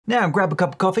Now grab a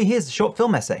cup of coffee, here's a short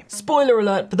film essay. Spoiler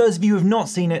alert, for those of you who have not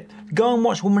seen it, go and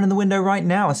watch Woman in the Window right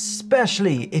now,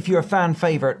 especially if you're a fan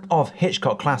favourite of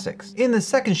Hitchcock classics. In the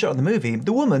second shot of the movie,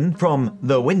 the woman from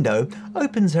the window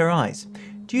opens her eyes.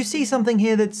 Do you see something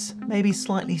here that's maybe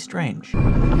slightly strange?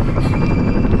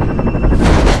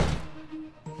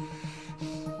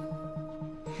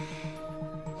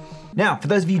 Now, for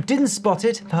those of you who didn't spot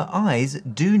it, her eyes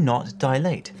do not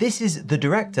dilate. This is the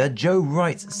director, Joe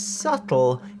Wright's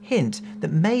subtle hint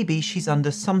that maybe she's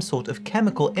under some sort of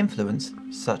chemical influence,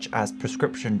 such as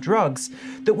prescription drugs,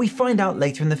 that we find out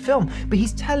later in the film. But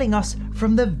he's telling us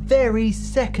from the very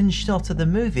second shot of the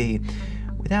movie,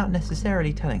 without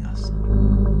necessarily telling us.